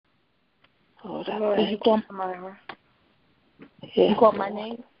Oh, Good that morning. Did you call? Myra. yes, You called my Lord.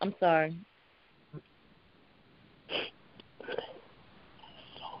 name? I'm sorry.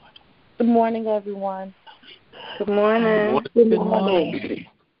 Good morning, everyone. Good morning. Good morning.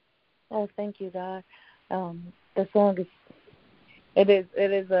 Oh, thank you, God. The song is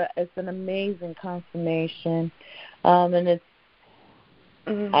it's an amazing confirmation, and it's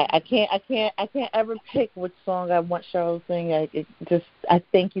I can't ever pick which song I want Cheryl to sing. I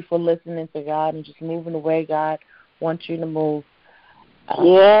thank you for listening to God and just moving the way God wants you to move.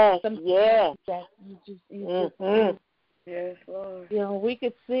 Yes. That you just Yes, Lord. you know, we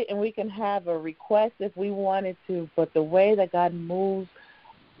could sit and we can have a request if we wanted to, but the way that God moves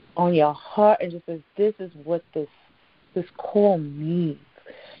on your heart and just says, this is what this call means.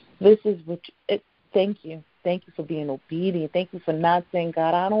 This is what thank you. Thank you for being obedient. Thank you for not saying,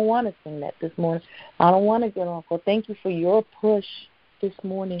 God, I don't want to sing that this morning. I don't want to get on call. Thank you for your push this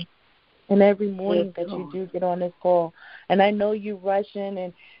morning and every morning that you do get on this call. And I know you rush in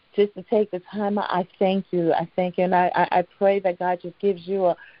and just to take the time, I thank you. I thank you. And I pray that God just gives you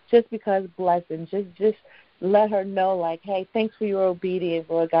a just because blessing. Just let her know, like, hey, thanks for your obedience,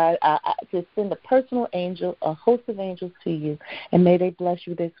 Lord God. I just send a personal angel, a host of angels to you, and may they bless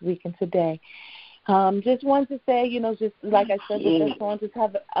you this week and today. Just wanted to say, you know, just like I said with this song, just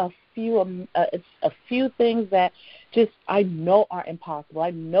have a few things that just I know are impossible.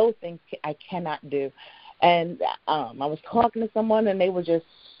 I know things I cannot do. And I was talking to someone, and they were just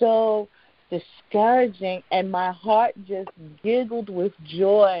so discouraging, and my heart just giggled with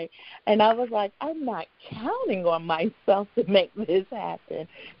joy. And I was like, I'm not counting on myself to make this happen.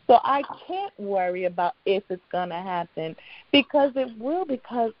 So I can't worry about if it's going to happen because it will,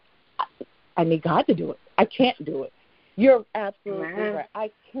 because I need God to do it. I can't do it. You're absolutely right.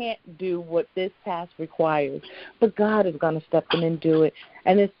 I can't do what this task requires, but God is going to step in and do it.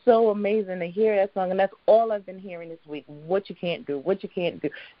 And it's so amazing to hear that song, and that's all I've been hearing this week, what you can't do, what you can't do.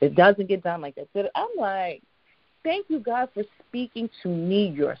 It doesn't get done like that. I'm like, thank you, God, for speaking to me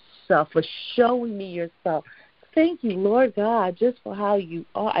yourself, for showing me yourself. Thank you, Lord God, just for how you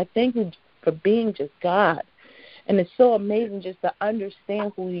are. I thank you for being just God. And it's so amazing just to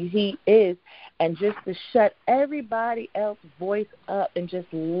understand who he is and just to shut everybody else's voice up and just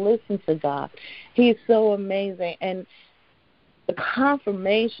listen to God. He is so amazing. And the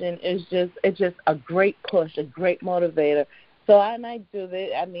confirmation is just a great push, a great motivator. So I do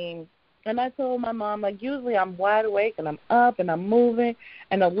this. I mean, and I told my mom, like, usually I'm wide awake and I'm up and I'm moving.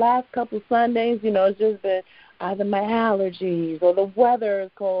 And the last couple of Sundays, you know, it's just been either my allergies or the weather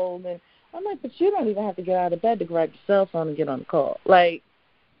is cold. And I'm like, but you don't even have to get out of bed to grab your cell phone and get on the call. Like,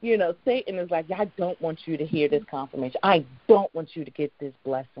 you know, Satan is like, I don't want you to hear this confirmation. I don't want you to get this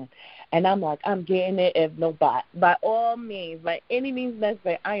blessing. And I'm like, I'm getting it if nobody. By all means, by any means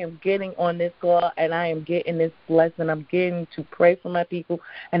necessary, I am getting on this call and I am getting this blessing. I'm getting to pray for my people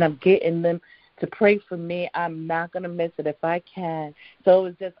and I'm getting them to pray for me. I'm not going to miss it if I can. So it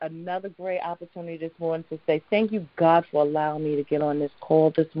was just another great opportunity this morning to say thank you, God, for allowing me to get on this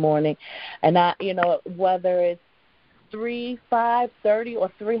call this morning. And I, you know, whether it's 3, 5, 30,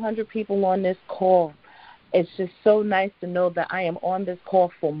 or 300 people on this call, it's just so nice to know that I am on this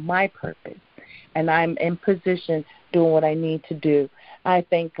call for my purpose and I'm in position doing what I need to do. I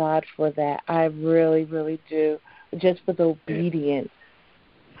thank God for that. I really, really do, just for the obedience.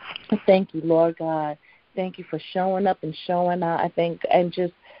 Thank you, Lord God. Thank you for showing up and showing out. I think, and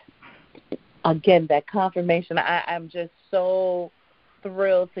just, again, that confirmation, I'm just so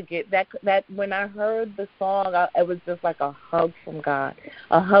thrilled to get that when I heard the song, it was just like a hug from God,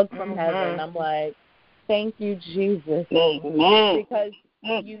 a hug from heaven. I'm like, thank you, Jesus. Amen. Because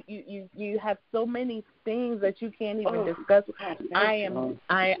you have so many things that you can't even discuss. I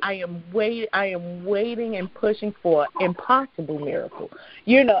am waiting and pushing for impossible miracle.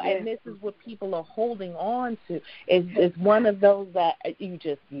 You know, and this is what people are holding on to. It's one of those that you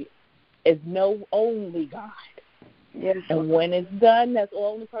just is no only God. Yes. And when it's done, that's the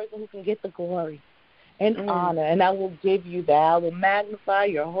only person who can get the glory and honor. And I will give you that. I will magnify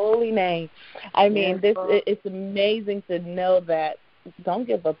your holy name. I mean, it's amazing to know that. Don't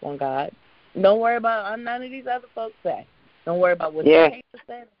give up on God. Don't worry about none of these other folks say. Don't worry about what the paper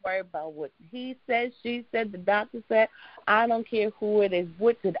said. Don't worry about what he said, she said, the doctor said. I don't care who it is.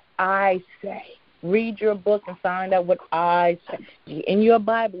 What did I say? Read your book and find out what I said. In your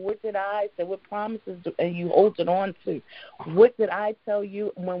Bible, what did I say? What promises do you hold it on to? What did I tell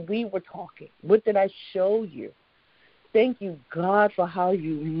you when we were talking? What did I show you? Thank you, God, for how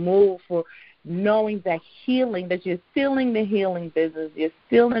you move, for knowing that healing, that you're still in the healing business. You're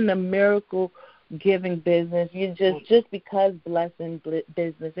still in the miracle giving business. You just because blessing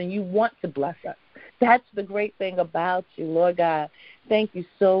business, and you want to bless us. That's the great thing about you, Lord God. Thank you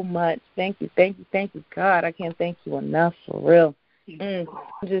so much. Thank you, God. I can't thank you enough, for real. I'm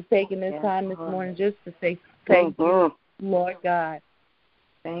just taking this time this morning just to say thank you, Lord God.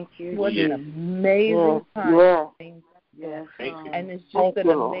 Thank you. What an amazing time. Yes. And it's just an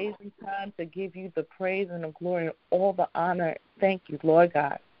amazing time to give you the praise and the glory and all the honor. Thank you, Lord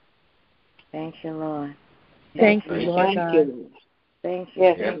God. Thank you, Lord. Thank you, Lord God. Thank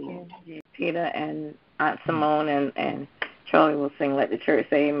you. Thank you. Peter and Aunt Simone and Charlie will sing Let the Church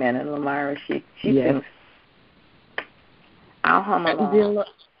Say Amen. And Lamira, she sings. I'll hum along.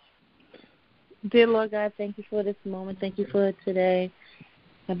 Dear Lord God, thank you for this moment. Thank you for today.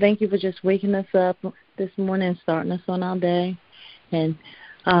 I thank you for just waking us up this morning and starting us on our day. And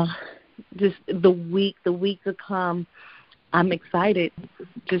just the week to come, I'm excited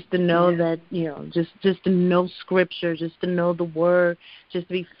just to know that, just to know Scripture, just to know the Word, just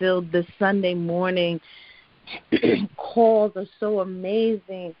to be filled this Sunday morning. Calls are so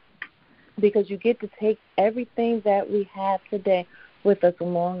amazing because you get to take everything that we have today with us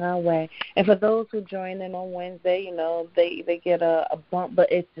along our way. And for those who join in on Wednesday, they get a bump,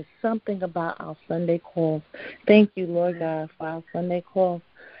 but it's just something about our Sunday calls. Thank you, Lord God, for our Sunday calls.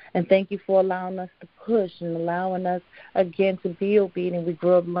 And thank you for allowing us to push and allowing us, again, to be obedient. We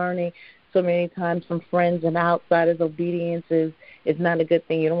grew up learning so many times from friends and outsiders obedience is not a good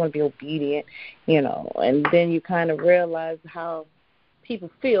thing. You don't want to be obedient, and then you kind of realize how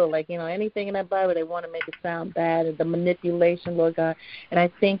people feel like, anything in that Bible, they want to make it sound bad, and the manipulation, Lord God. And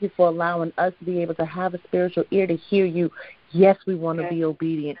I thank you for allowing us to be able to have a spiritual ear to hear you. Yes, we want to be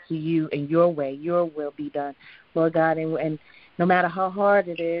obedient to you and your way. Your will be done, Lord God. And no matter how hard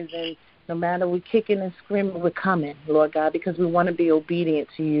it is, and no matter we're kicking and screaming, we're coming, Lord God, because we want to be obedient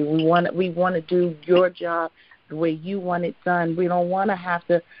to you. We want to do your job the way you want it done. We don't want to have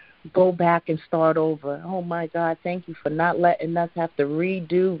to go back and start over. Oh, my God, thank you for not letting us have to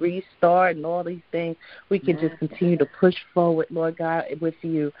redo, restart, and all these things. We can just continue to push forward, Lord God, with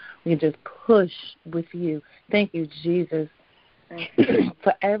you. We can just push with you. Thank you, Jesus,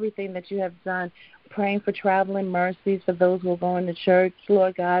 for everything that you have done. Praying for traveling mercies for those who are going to church,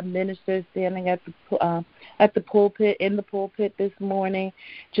 Lord God. Ministers standing at the pulpit, in the pulpit this morning.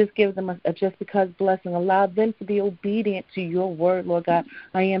 Just give them a just because blessing. Allow them to be obedient to your word, Lord God.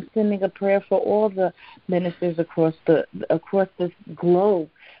 I am sending a prayer for all the ministers across this globe,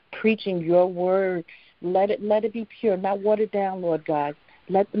 preaching your word. Let it be pure, not watered down, Lord God.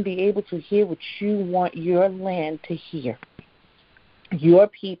 Let them be able to hear what you want your land to hear, your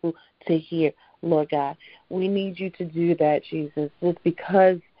people to hear. Lord God, we need you to do that, Jesus, just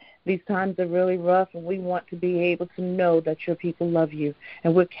because these times are really rough, and we want to be able to know that your people love you,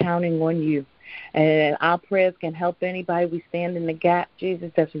 and we're counting on you. And our prayers can help anybody. We stand in the gap,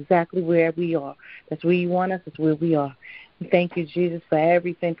 Jesus. That's exactly where we are. That's where you want us. That's where we are. Thank you, Jesus, for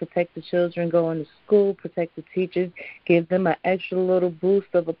everything. Protect the children going to school. Protect the teachers. Give them an extra little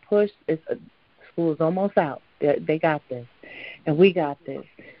boost of a push. School is almost out. They got this, and we got this.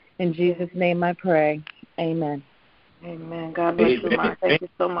 In Jesus' name I pray. Amen. Amen. God bless you, Mark. Thank you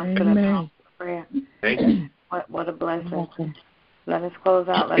so much for that powerful prayer. Thank you. What a blessing. Let us close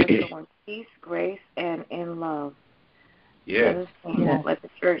out. Let us go in peace, grace, and in love. Yes. Let the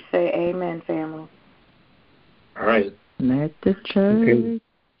church say amen, family. All right. Let the church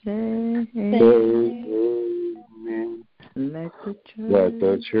say amen. Let the church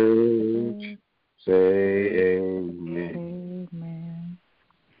say amen. Amen.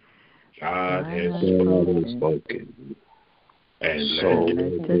 God has spoken. And so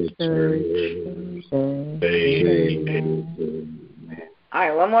let the church say amen. All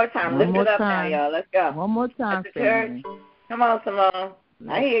right, one more time. Lift it up now, y'all. Let's go. One more time, let the church. Come on, Simone.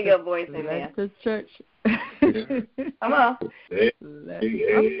 I hear your voice in there. Let the church. Come on.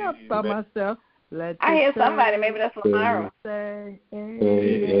 I'm not by myself. I hear somebody. Maybe that's Lamira. Say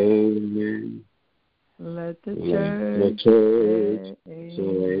amen. Let the church say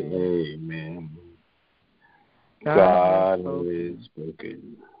amen. God is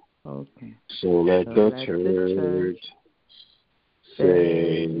spoken. Okay. So let the church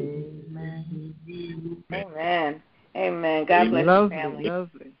say amen. Amen. Amen. God bless you, family.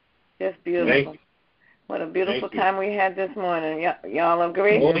 Lovely. Just beautiful. What a beautiful time we had this morning. Y'all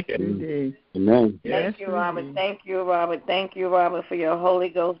agree? Yes, indeed. Amen. Thank you, Robert. Thank you, Robert. Thank you, Robert, for your Holy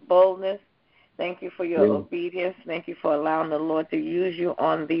Ghost boldness. Thank you for your obedience. Thank you for allowing the Lord to use you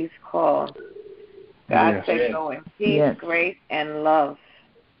on these calls. God say go in peace, grace, and love.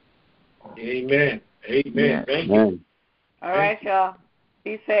 Amen. Amen. Thank you. All right, y'all.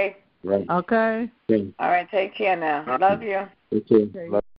 Be safe. Right. Okay. Okay. All right, take care now. Love you. Okay.